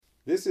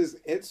This is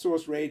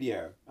EdSource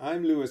Radio.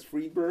 I'm Louis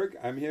Friedberg.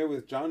 I'm here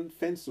with John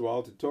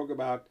Fenstowald to talk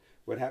about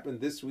what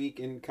happened this week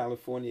in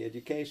California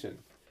education.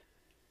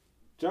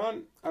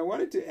 John, I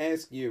wanted to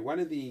ask you, one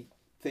of the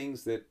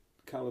things that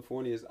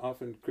California is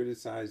often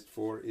criticized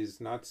for is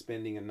not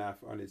spending enough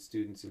on its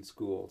students in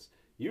schools.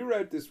 You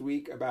wrote this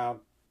week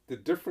about the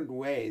different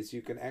ways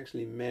you can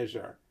actually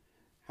measure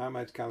how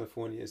much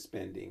California is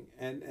spending,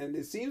 and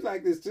it seems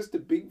like there's just a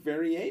big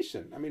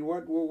variation. I mean,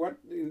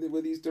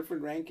 with these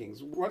different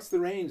rankings? What's the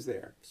range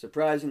there?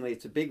 Surprisingly,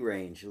 it's a big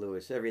range,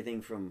 Louis.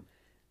 Everything from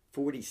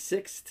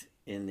 46th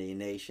in the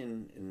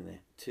nation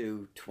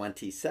to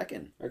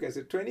 22nd. Okay,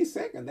 so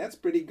 22nd, that's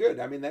pretty good.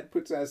 I mean, that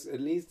puts us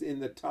at least in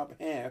the top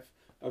half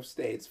of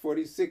states.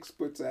 46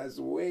 puts us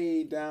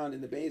way down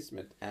in the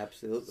basement.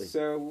 Absolutely.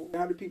 So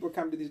how do people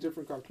come to these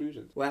different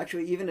conclusions? Well,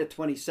 actually, even at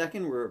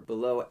 22nd, we're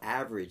below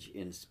average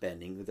in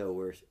spending. Though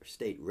our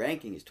state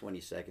ranking is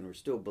 22nd, we're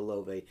still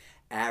below the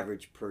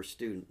average per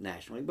student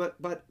nationally,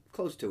 but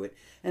close to it.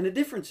 And the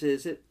difference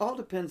is it all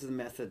depends on the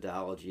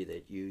methodology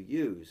that you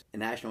use. The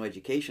National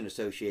Education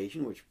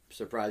Association, which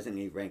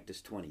surprisingly ranked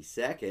us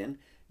 22nd,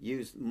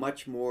 used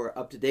much more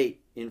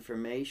up-to-date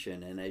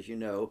information. And as you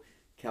know,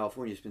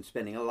 California's been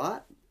spending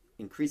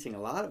increasing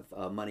a lot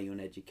of money on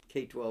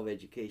K-12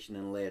 education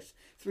in the last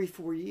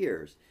 3-4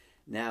 years.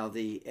 Now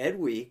the Ed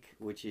Week,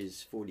 which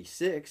is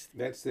 46th.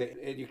 That's the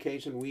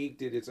Education Week,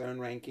 did its own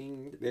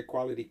ranking, their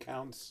Quality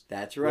Counts.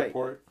 That's right.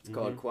 Report. It's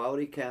called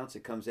Quality Counts.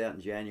 It comes out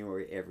in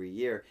January every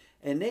year.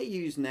 And they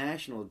use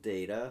national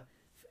data,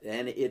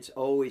 and it's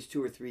always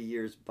 2 or 3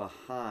 years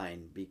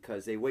behind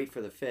because they wait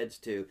for the feds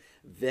to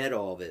vet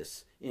all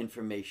this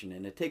information,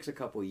 and it takes a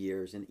couple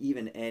years. And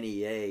even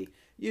NEA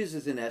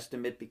uses an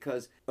estimate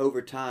because over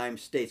time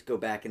states go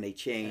back and they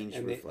change.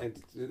 And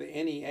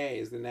the NEA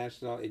is the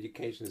National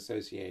Education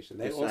Association.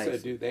 They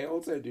Precisely.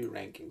 also do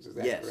rankings. Is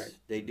that yes, correct?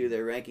 They do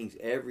their rankings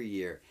every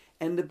year.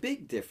 And the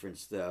big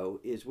difference, though,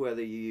 is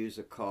whether you use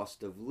a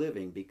cost of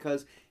living,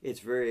 because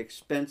it's very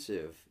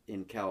expensive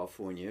in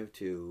California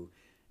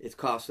its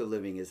cost of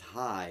living is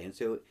high,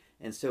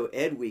 and so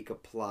Ed Week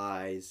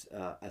applies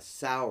a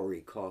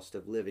salary cost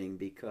of living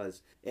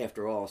because,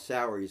 after all,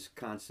 salaries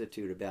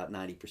constitute about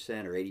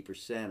 90% or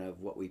 80%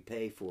 of what we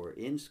pay for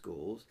in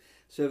schools.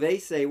 So they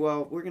say,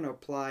 well, we're going to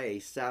apply a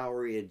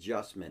salary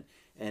adjustment,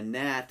 and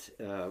that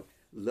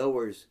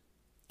lowers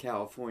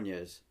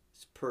California's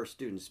per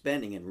student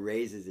spending and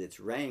raises its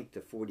rank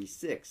to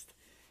 46th.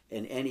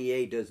 And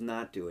NEA does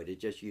not do it. It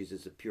just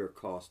uses a pure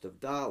cost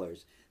of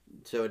dollars.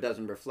 So it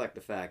doesn't reflect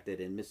the fact that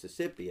in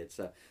Mississippi, it's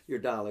your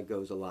dollar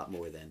goes a lot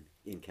more than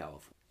in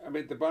California. I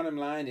mean, the bottom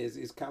line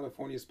is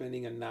California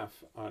spending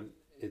enough on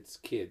its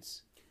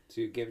kids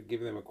to give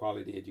them a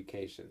quality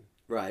education?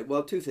 Right.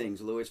 Well, two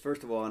things, Louis.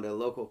 First of all, on the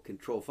local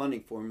control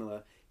funding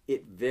formula,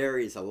 it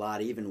varies a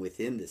lot even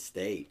within the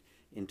state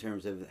in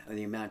terms of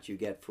the amount you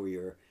get for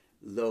your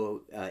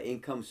low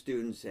income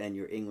students and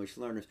your English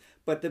learners.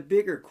 But the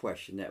bigger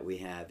question that we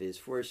have is,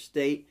 for a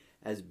state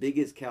as big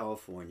as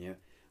California,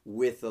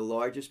 with the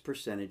largest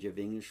percentage of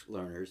English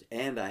learners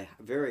and a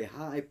very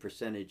high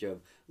percentage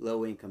of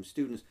low-income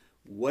students,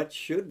 what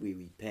should we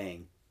be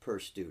paying per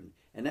student?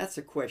 And that's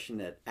a question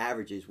that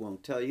averages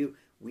won't tell you.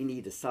 We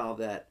need to solve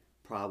that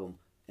problem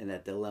and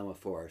that dilemma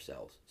for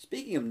ourselves.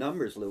 Speaking of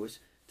numbers, Louis,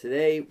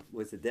 today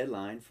was the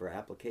deadline for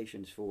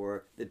applications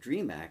for the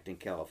DREAM Act in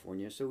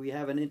California, so we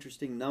have an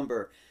interesting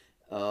number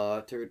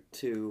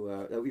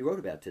that we wrote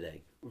about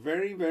today.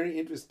 Very, very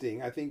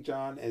interesting. I think,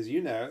 John, as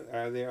you know,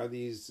 there are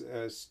these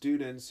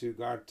students who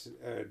got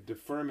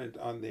deferment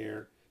on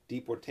their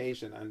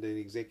deportation under the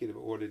executive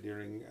order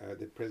during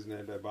that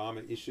President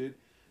Obama issued,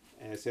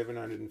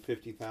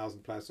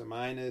 750,000 plus or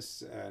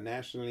minus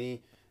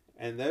nationally.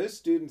 And those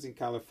students in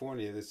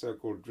California, the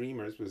so-called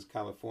Dreamers, because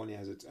California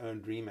has its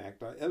own DREAM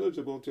Act, are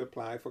eligible to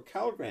apply for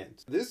Cal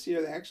Grant. This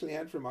year, they actually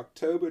had from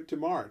October to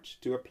March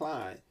to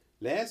apply.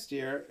 Last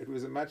year, it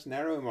was a much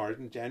narrower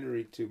margin,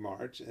 January to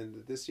March,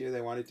 and this year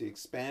they wanted to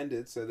expand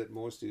it so that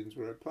more students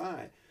would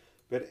apply.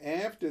 But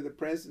after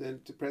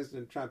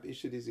President Trump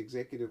issued his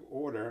executive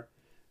order,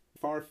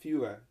 far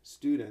fewer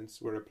students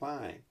were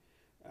applying.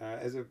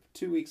 As of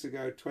 2 weeks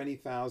ago,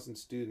 20,000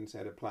 students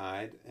had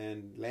applied,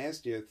 and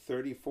last year,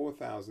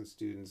 34,000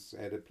 students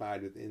had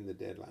applied within the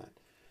deadline.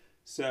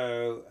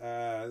 So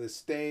the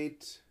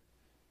state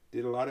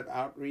did a lot of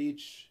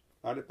outreach,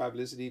 a lot of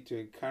publicity to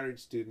encourage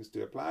students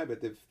to apply, but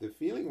the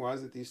feeling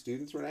was that these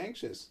students were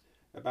anxious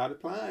about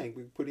applying,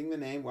 putting the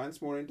name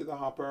once more into the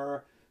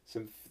hopper,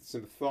 some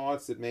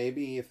thoughts that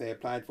maybe if they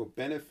applied for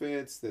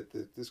benefits,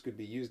 that this could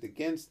be used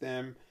against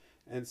them,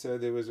 and so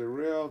there was a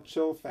real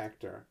chill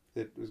factor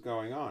that was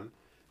going on.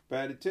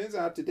 But it turns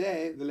out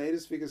today, the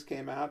latest figures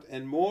came out,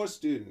 and more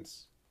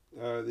students,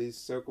 these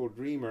so-called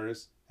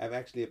dreamers, have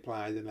actually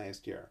applied than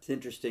last year. It's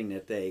interesting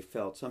that they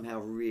felt somehow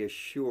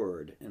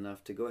reassured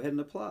enough to go ahead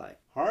and apply.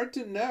 Hard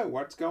to know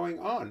what's going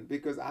on,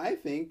 because I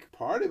think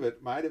part of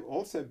it might have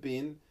also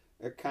been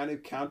a kind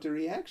of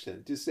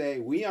counter-reaction to say,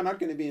 we are not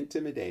going to be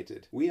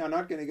intimidated. We are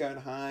not going to go and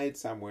hide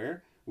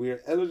somewhere. We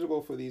are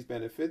eligible for these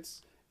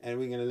benefits, and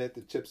we're going to let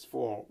the chips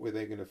fall where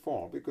they're going to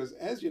fall. Because,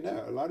 as you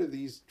know, a lot of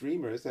these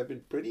dreamers have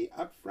been pretty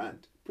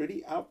upfront,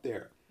 pretty out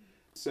there.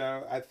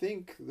 So I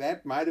think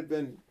that might have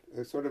been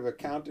a sort of a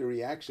counter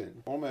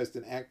reaction, almost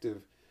an act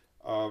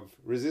of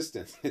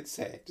resistance, let's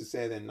say, to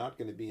say they're not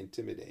going to be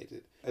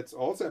intimidated. It's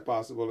also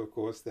possible, of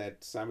course,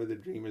 that some of the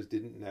dreamers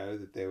didn't know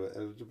that they were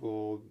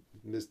eligible,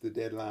 missed the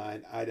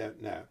deadline. I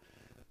don't know.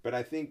 But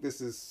I think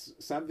this is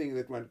something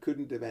that one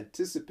couldn't have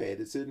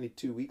anticipated, certainly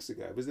 2 weeks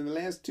ago. It was in the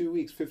last 2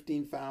 weeks,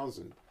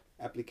 15,000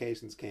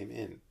 applications came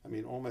in. I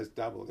mean, almost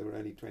double. There were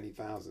only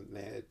 20,000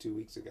 there 2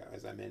 weeks ago,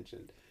 as I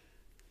mentioned.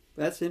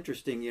 That's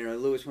interesting. You know,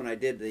 Louis, when I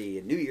did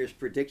the New Year's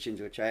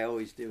predictions, which I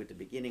always do at the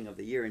beginning of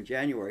the year in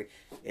January,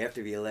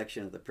 after the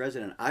election of the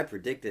president, I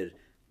predicted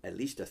at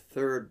least a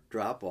third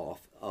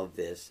drop-off of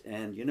this.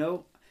 And, you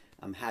know,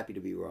 I'm happy to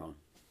be wrong.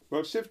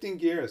 Well, shifting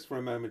gears for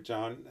a moment,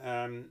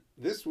 John.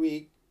 This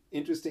week,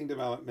 interesting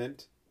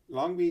development.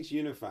 Long Beach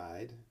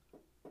Unified,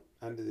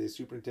 under the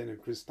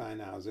superintendent Chris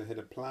Steinhauser, had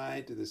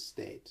applied to the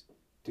state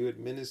to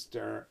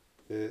administer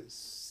the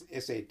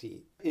SAT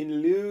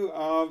in lieu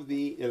of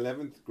the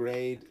 11th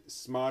grade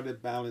Smarter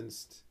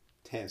Balanced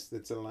test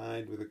that's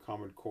aligned with the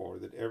Common Core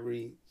that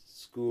every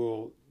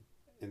school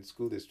and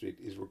school district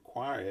is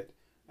required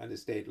under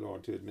state law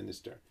to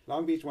administer.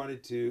 Long Beach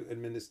wanted to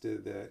administer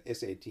the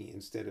SAT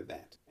instead of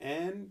that.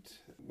 And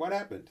what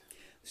happened?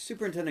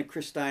 Superintendent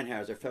Chris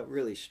Steinhauser felt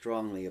really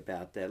strongly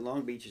about that.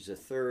 Long Beach is the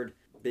third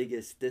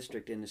biggest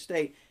district in the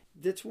state.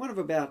 It's one of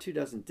about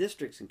 24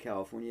 districts in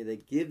California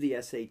that give the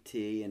SAT,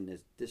 and the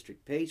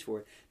district pays for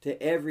it,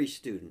 to every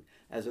student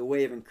as a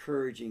way of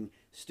encouraging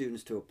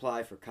students to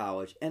apply for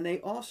college. And they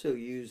also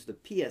use the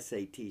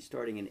PSAT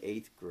starting in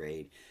 8th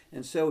grade.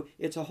 And so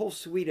it's a whole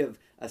suite of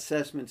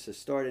assessments that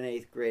start in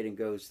 8th grade and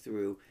goes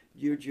through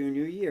your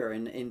junior year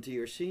and into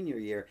your senior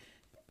year.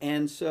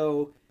 And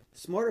so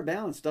Smarter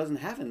Balanced doesn't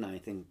have a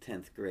 9th and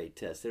 10th grade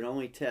test. It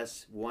only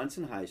tests once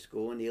in high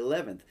school in the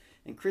 11th.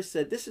 And Chris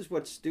said, this is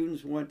what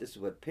students want, this is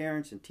what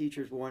parents and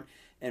teachers want,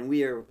 and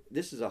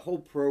this is a whole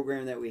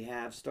program that we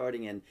have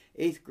starting in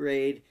 8th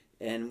grade,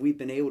 and we've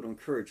been able to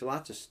encourage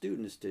lots of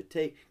students to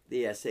take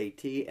the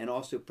SAT and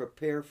also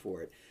prepare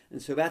for it.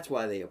 And so that's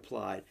why they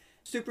applied.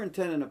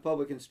 Superintendent of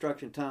Public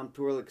Instruction Tom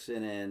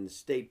Torlakson and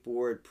State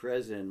Board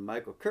President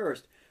Michael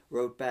Kirst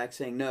wrote back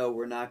saying, no,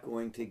 we're not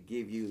going to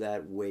give you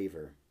that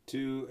waiver.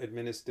 To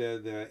administer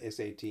the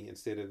SAT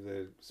instead of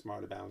the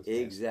Smarter Balanced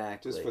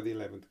exactly. test, just for the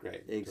 11th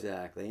grade.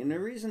 Exactly. And the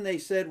reason they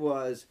said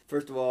was,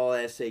 first of all,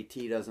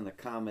 SAT doesn't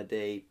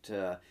accommodate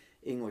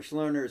English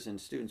learners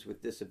and students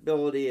with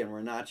disability, and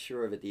we're not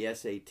sure that the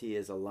SAT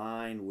is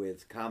aligned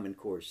with Common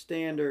Core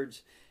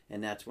standards,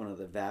 and that's one of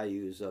the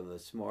values of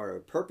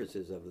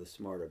purposes of the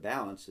Smarter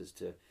Balance is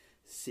to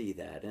see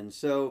that. And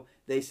so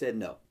they said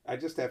no. I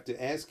just have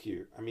to ask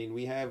you, I mean,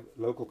 we have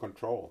local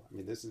control. I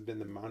mean, this has been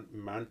the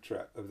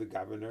mantra of the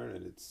governor,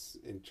 and it's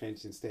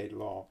entrenched in state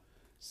law.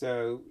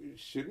 So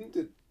shouldn't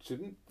the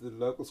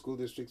local school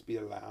districts be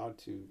allowed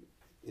to,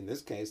 in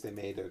this case, they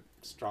made a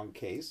strong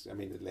case. I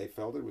mean, they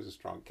felt it was a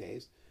strong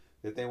case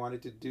that they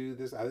wanted to do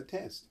this other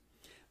test.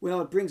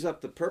 Well, it brings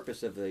up the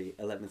purpose of the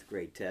 11th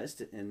grade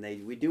test, and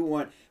we do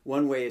want,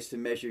 one way is to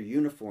measure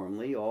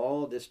uniformly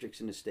all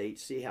districts in the state,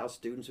 see how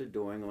students are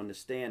doing on the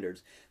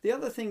standards. The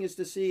other thing is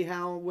to see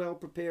how well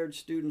prepared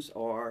students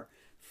are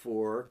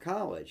for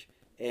college,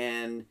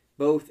 and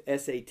both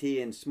SAT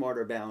and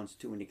Smarter Balance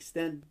to an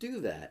extent do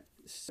that.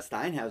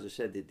 Steinhauser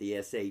said that the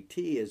SAT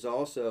is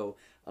also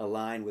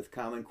aligned with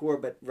Common Core,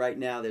 but right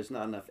now there's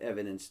not enough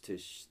evidence to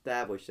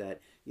establish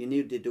that. You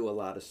need to do a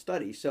lot of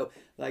study. So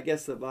I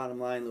guess the bottom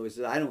line, Louis,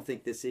 is I don't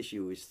think this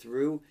issue is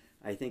through.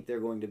 I think there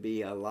are going to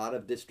be a lot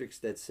of districts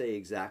that say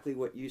exactly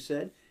what you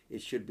said.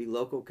 It should be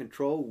local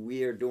control.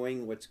 We are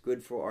doing what's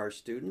good for our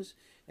students,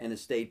 and the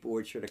state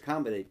board should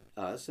accommodate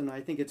us. And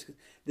I think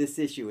this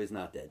issue is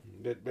not dead.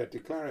 But to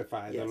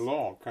clarify, yes. The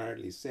law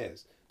currently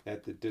says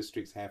that the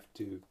districts have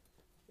to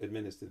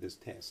administer this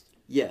test.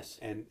 Yes.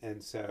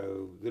 And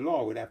so the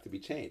law would have to be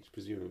changed,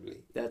 presumably.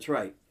 That's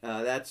right.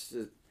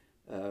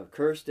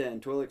 Kirst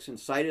and Torlakson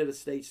cited a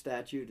state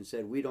statute and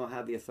said we don't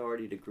have the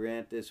authority to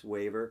grant this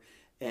waiver.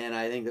 And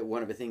I think that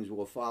one of the things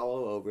we'll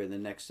follow over the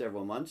next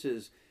several months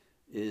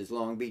is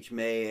Long Beach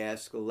may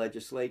ask the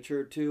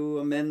legislature to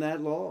amend that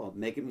law,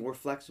 make it more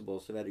flexible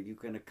so that you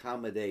can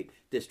accommodate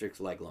districts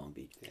like Long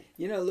Beach. Okay.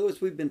 You know,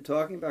 Louis, we've been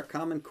talking about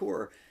Common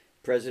Core.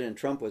 President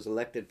Trump was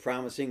elected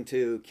promising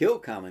to kill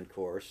Common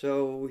Core.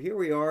 So here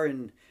we are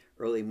in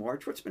early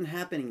March. What's been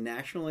happening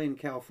nationally in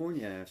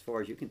California, as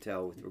far as you can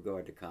tell, with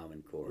regard to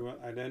Common Core? Well,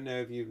 I don't know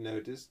if you've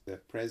noticed,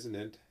 the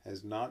president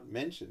has not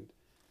mentioned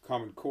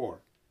Common Core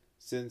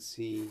since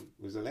he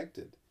was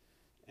elected.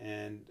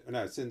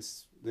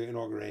 Since the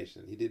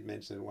inauguration. He did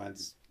mention it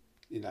once,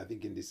 I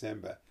think in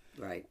December.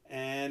 Right.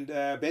 And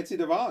Betsy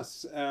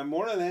DeVos,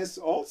 more or less,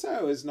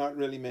 also has not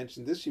really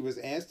mentioned this. She was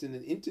asked in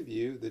an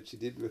interview that she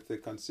did with the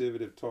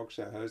conservative talk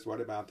show host, what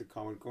about the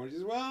Common Core? And she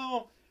says,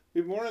 well,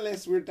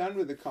 we're done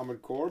with the Common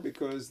Core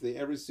because the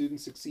Every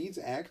Student Succeeds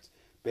Act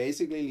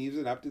basically leaves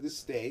it up to the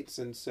states.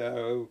 And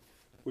so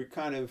we're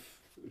kind of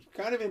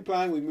kind of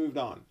implying we moved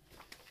on.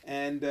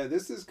 And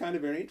this is kind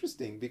of very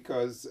interesting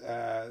because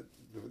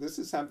this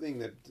is something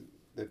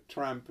that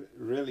Trump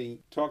really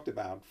talked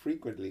about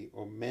frequently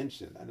or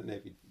mentioned. I don't know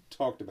if he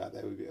talked about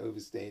that, would be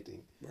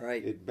overstating.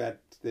 Right. But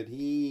that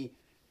he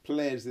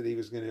pledged that he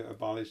was going to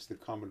abolish the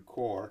Common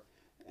Core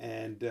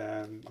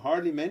and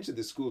hardly mentioned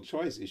the school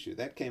choice issue.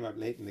 That came up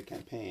late in the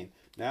campaign.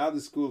 Now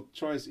the school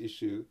choice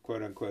issue,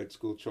 quote unquote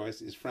school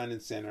choice, is front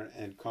and center,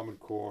 and Common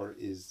Core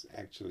is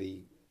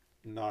actually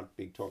not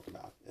being talked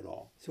about at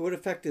all. So what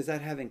effect does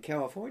that have in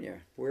California?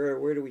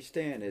 Where do we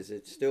stand? Is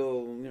it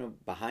still,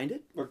 behind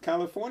it? Well,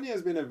 California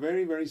has been a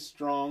very, very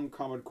strong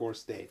Common Core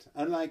state.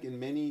 Unlike in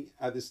many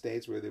other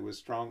states where there was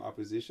strong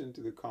opposition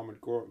to the Common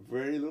Core,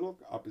 very little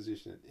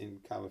opposition in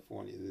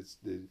California. It's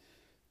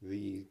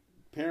the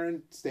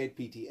parent state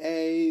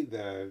PTA,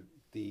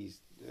 the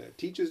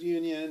teachers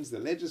unions, the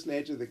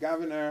legislature, the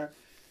governor,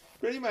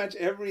 pretty much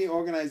every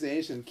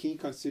organization, key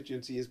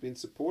constituency has been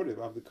supportive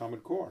of the Common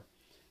Core.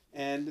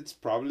 And it's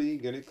probably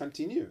going to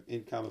continue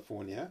in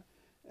California.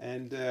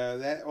 And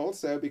that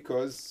also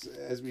because,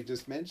 as we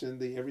just mentioned,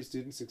 the Every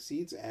Student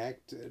Succeeds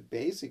Act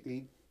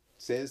basically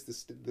says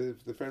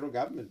the federal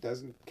government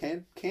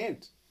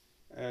can't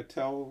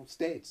tell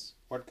states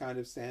what kind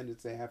of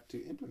standards they have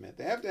to implement.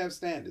 They have to have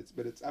standards,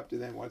 but it's up to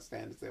them what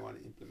standards they want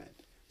to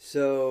implement.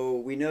 So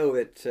we know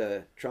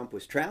that Trump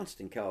was trounced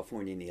in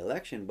California in the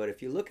election, but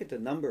if you look at the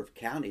number of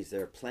counties,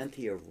 there are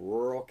plenty of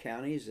rural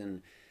counties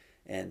and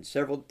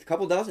a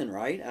couple dozen,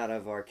 right, out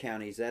of our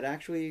counties that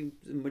actually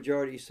the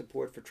majority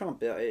support for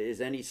Trump. Is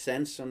any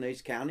sense on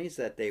these counties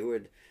that they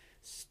would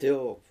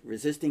still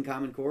resisting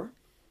Common Core?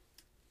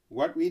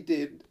 What we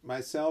did,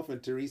 myself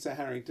and Teresa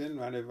Harrington,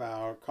 one of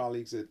our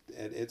colleagues at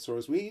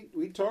EdSource,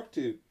 we talked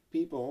to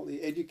people,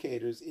 the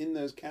educators in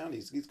those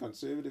counties, these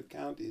conservative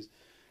counties,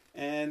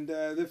 and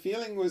the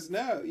feeling was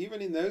no,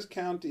 even in those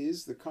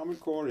counties, the Common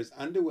Core is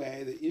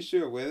underway. The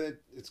issue of whether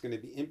it's going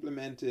to be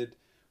implemented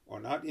or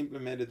not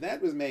implemented,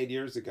 that was made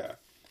years ago.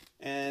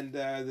 And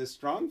the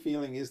strong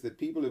feeling is that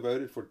people who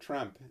voted for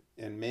Trump,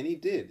 and many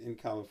did in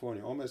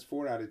California, almost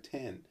 4 out of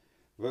 10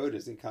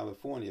 voters in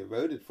California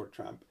voted for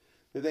Trump,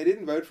 that they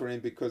didn't vote for him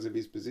because of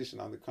his position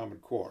on the Common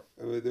Core.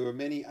 There were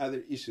many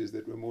other issues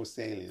that were more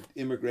salient: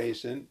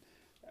 immigration,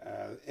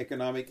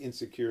 economic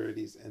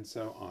insecurities, and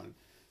so on.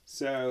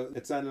 So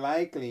it's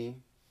unlikely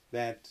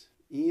that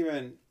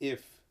even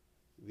if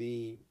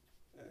the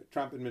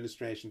Trump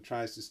administration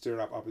tries to stir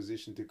up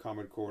opposition to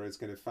Common Core, it's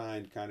going to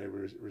find kind of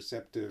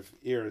receptive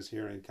ears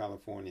here in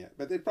California.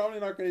 But they're probably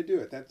not going to do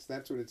it.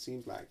 That's what it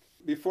seems like.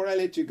 Before I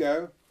let you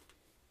go,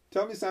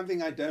 tell me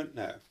something I don't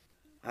know.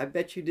 I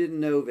bet you didn't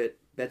know that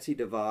Betsy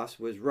DeVos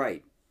was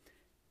right,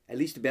 at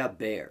least about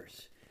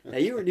bears. Now,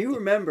 you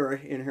remember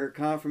in her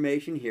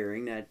confirmation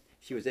hearing that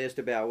she was asked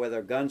about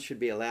whether guns should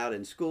be allowed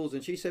in schools,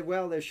 and she said,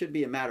 well, there should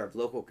be a matter of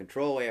local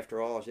control.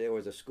 After all, there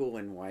was a school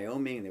in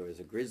Wyoming, there was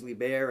a grizzly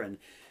bear, and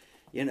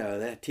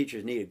that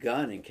teachers need a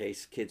gun in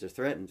case kids are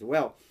threatened.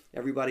 Well,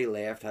 everybody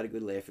laughed, had a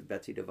good laugh at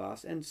Betsy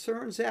DeVos. And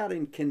turns out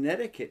in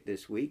Connecticut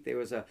this week, there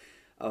was a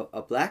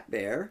black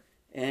bear,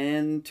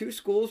 and 2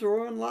 schools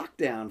were on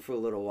lockdown for a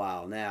little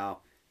while. Now,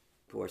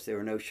 of course, there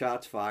were no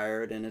shots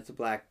fired, and it's a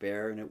black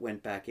bear, and it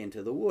went back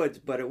into the woods,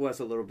 but it was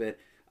a little bit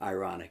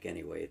ironic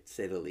anyway, to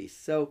say the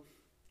least. So,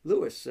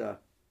 Louis,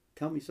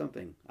 tell me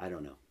something I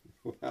don't know.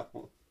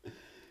 Well,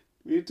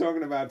 we were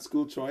talking about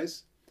school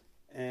choice.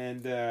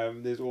 And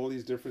there's all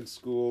these different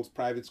schools,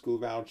 private school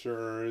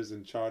vouchers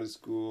and charter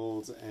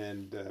schools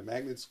and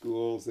magnet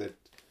schools that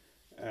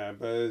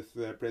both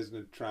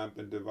President Trump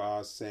and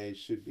DeVos say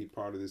should be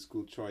part of the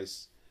school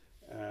choice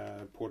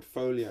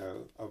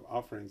portfolio of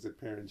offerings that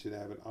parents should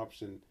have an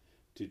option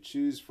to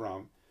choose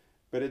from.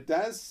 But it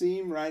does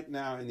seem right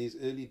now in these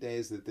early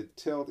days that the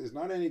tilt is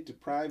not only to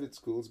private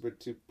schools but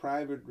to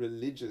private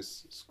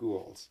religious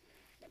schools.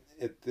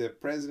 At the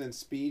president's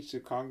speech to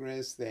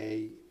Congress,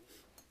 they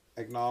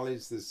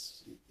acknowledged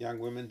this young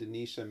woman,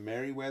 Denisha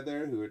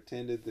Merriweather, who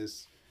attended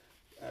this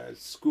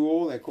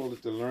school. They called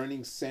it the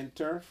Learning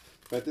Center,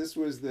 but this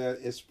was the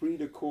Esprit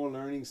de Corps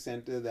Learning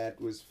Center that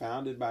was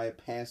founded by a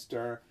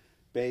pastor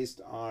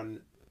based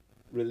on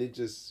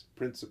religious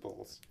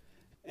principles.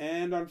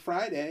 And on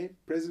Friday,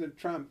 President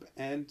Trump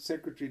and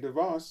Secretary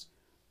DeVos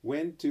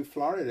went to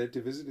Florida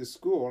to visit a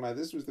school. Now,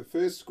 this was the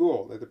first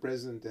school that the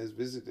president has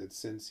visited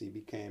since he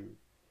became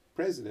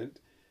president.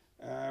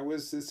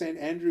 Was the St.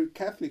 Andrew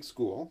Catholic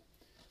School.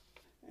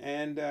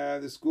 And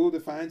the school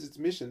defines its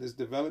mission as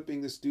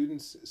developing the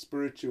students'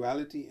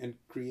 spirituality and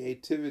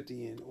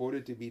creativity in order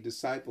to be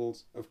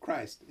disciples of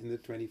Christ in the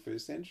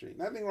 21st century.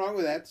 Nothing wrong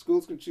with that.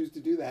 Schools can choose to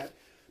do that.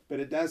 But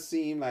it does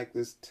seem like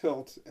this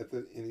tilt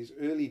in these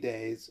early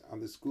days on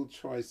the school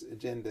choice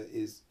agenda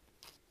is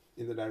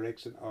in the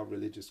direction of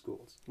religious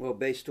schools. Well,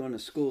 based on the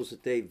schools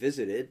that they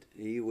visited,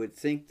 you would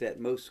think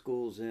that most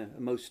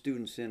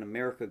students in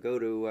America go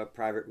to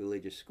private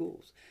religious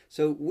schools.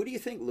 So what do you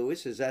think,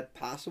 Louis? Is that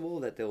possible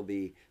that there'll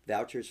be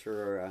vouchers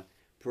for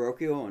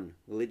parochial and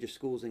religious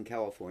schools in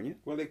California?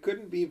 Well, there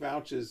couldn't be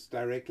vouchers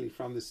directly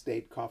from the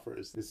state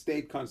coffers. The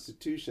state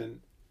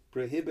constitution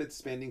prohibits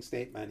spending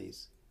state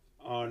monies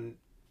on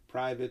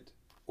private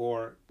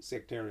or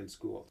sectarian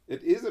schools.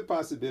 It is a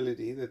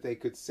possibility that they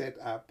could set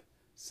up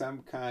some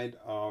kind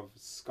of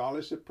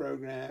scholarship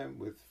program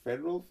with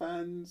federal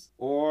funds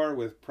or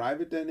with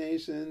private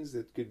donations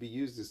that could be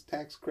used as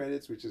tax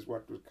credits, which is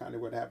what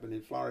happened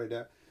in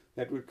Florida,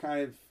 that would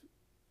kind of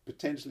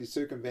potentially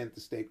circumvent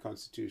the state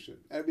constitution.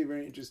 That would be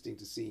very interesting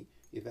to see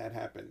if that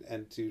happened,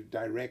 and to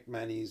direct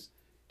monies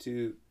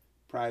to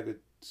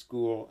private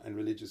school and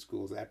religious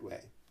schools that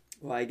way.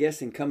 Well, I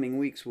guess in coming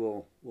weeks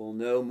we'll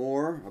know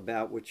more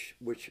about which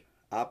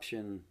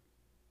option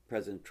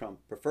President Trump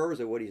prefers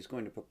or what he's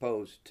going to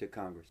propose to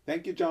Congress.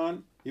 Thank you,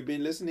 John. You've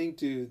been listening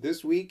to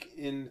This Week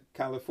in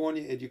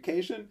California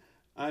Education.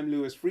 I'm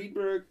Louis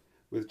Friedberg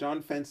with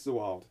John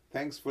Fensterwald.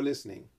 Thanks for listening.